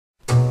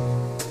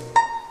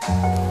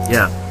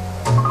Yeah.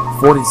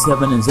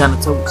 47 and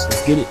Xanatos.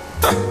 Let's get it.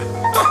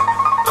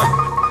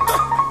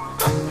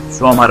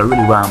 Show them how to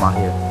really rhyme out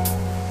here.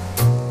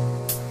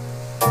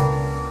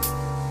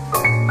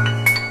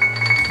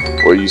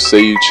 Or you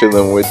say you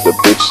chillin' with the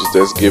bitches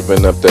that's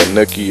giving up that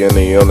nookie and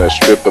they on that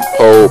stripper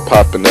pole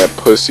popping that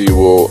pussy.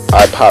 Well,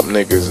 I pop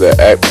niggas that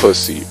act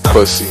pussy.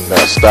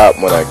 Now stop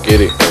when I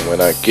get it, and when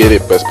I get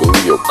it, best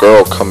believe your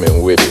girl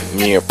coming with it.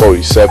 Me and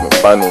 47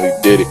 finally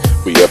did it.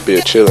 We up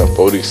here chillin'.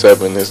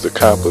 47 is the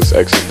accomplice,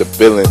 X is the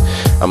villain.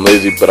 I'm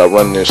lazy but I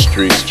run the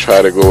streets.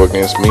 Try to go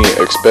against me,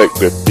 expect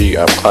defeat.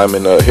 I'm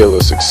climbing a hill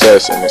of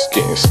success and it's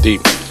getting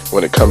steep.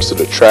 When it comes to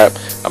the trap,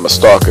 I'm a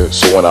stalker,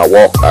 so when I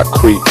walk, I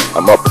creep.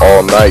 I'm up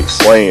all night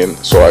slaying,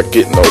 so I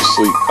get no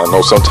sleep. I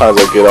know sometimes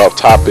I get off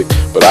topic,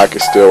 but I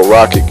can still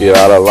rock it. Get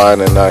out of line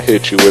and I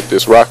hit you with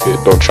this rocket.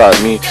 Don't try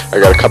me, I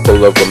got a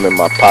couple of them in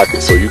my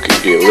pocket, so you can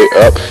get lit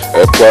up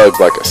and plugged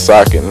like a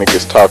socket.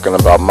 Niggas talking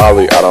about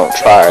Molly, I don't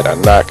try it, I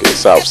knock it.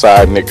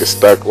 Southside niggas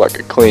stuck like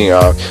a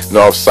Cleon.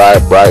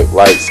 Northside bright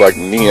lights like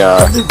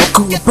neon.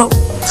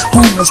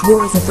 Homeless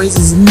words and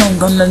phrases known,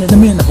 gonna let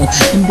them minimal.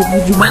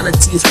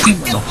 Individuality is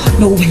criminal.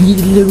 No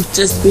needed lyrics,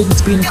 just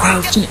spinning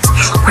cryogenics.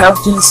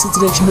 Cryogenics,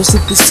 situation, no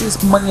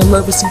synthesis. Money and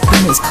love is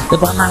synchronous. The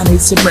line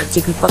is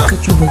asymmetric. If I cut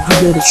you, then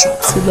you better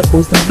short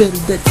syllables.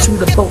 Embedded that to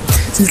the boat.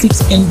 Since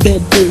it's in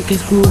bed, they can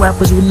screw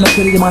rappers with no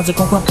credit. The minds are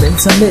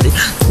confidence and let it.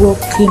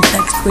 Broken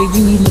X-ray,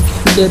 you even if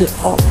you let it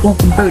all, don't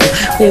convert it.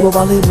 Label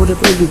by label, the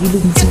burger. You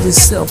listen to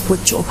yourself, but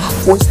your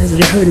voice has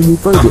already heard it,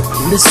 reverted.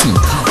 Listen,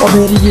 or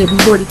better yet,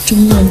 reverted to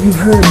me and you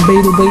heard.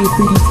 Beta way of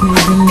freedom from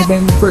you bring the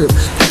brain reverb.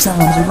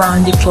 Sometimes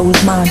around your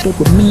closed mind,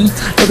 dopamine.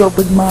 But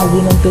open mind,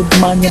 we don't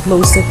dopamine your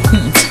flow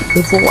seconds.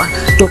 Before I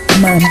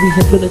dopamine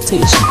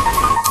rehabilitation.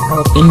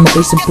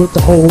 Innovation put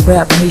the whole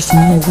rap nation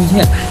in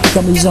rehab.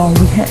 From the zone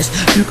rehash,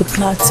 you can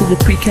fly to the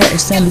pre-cash.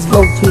 Standards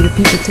low to the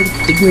people take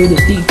the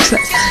greater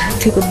detract.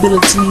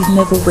 Capabilities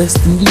never rest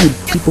in you.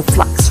 People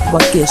flock, so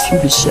I guess you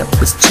the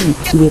shepherds too.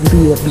 You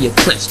will be a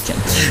question.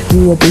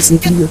 You are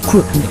basically a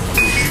crook.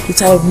 Your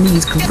type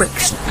needs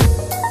correction.